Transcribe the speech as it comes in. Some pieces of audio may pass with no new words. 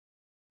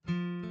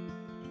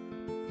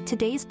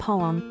Today's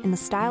poem, in the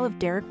style of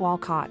Derek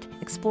Walcott,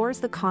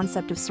 explores the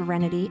concept of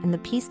serenity and the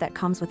peace that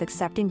comes with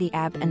accepting the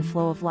ebb and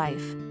flow of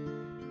life.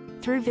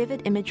 Through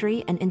vivid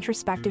imagery and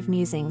introspective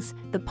musings,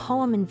 the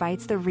poem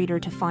invites the reader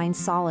to find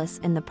solace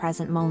in the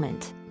present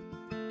moment.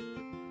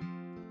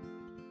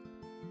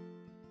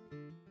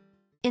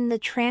 In the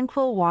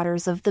tranquil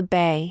waters of the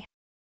bay,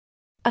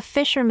 a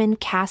fisherman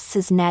casts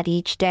his net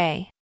each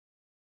day.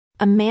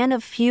 A man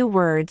of few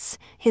words,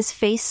 his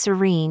face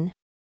serene,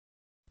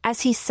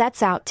 as he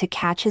sets out to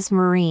catch his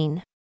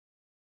marine.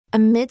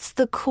 Amidst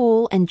the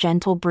cool and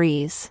gentle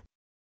breeze,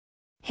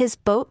 his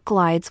boat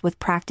glides with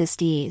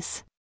practiced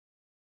ease.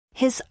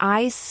 His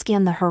eyes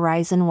scan the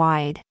horizon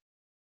wide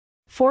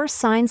for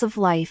signs of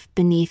life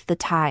beneath the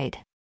tide.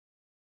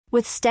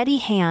 With steady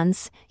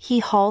hands, he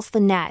hauls the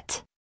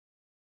net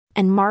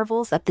and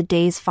marvels at the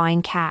day's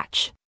fine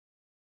catch.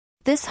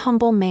 This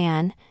humble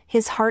man,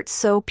 his heart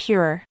so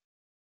pure,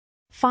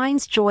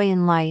 finds joy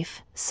in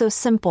life, so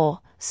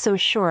simple, so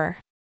sure.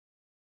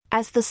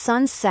 As the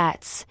sun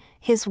sets,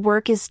 his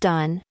work is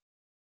done,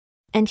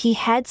 and he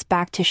heads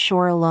back to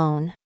shore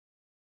alone.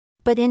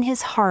 But in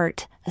his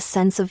heart, a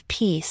sense of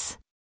peace,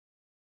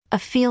 a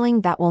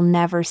feeling that will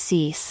never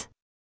cease.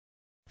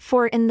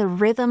 For in the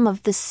rhythm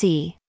of the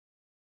sea,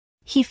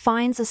 he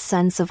finds a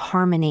sense of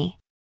harmony.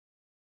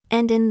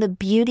 And in the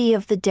beauty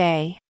of the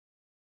day,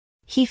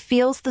 he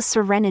feels the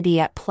serenity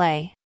at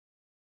play.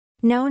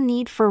 No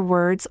need for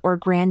words or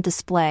grand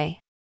display.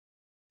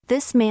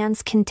 This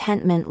man's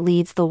contentment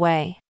leads the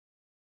way.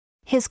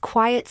 His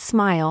quiet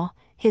smile,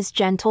 his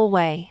gentle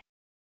way,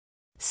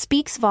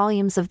 speaks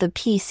volumes of the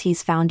peace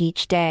he's found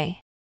each day.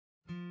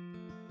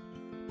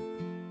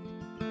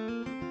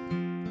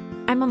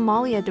 I'm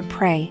Amalia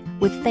Dupre.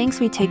 With thanks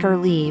we take our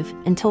leave,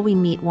 until we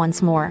meet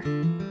once more.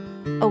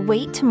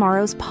 Await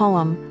tomorrow's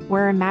poem,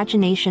 where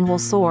imagination will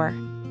soar.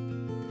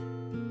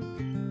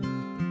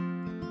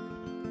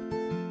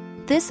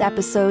 This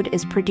episode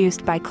is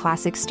produced by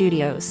Classic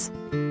Studios.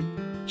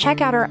 Check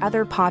out our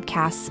other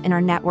podcasts in our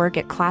network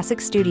at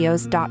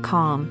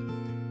classicstudios.com.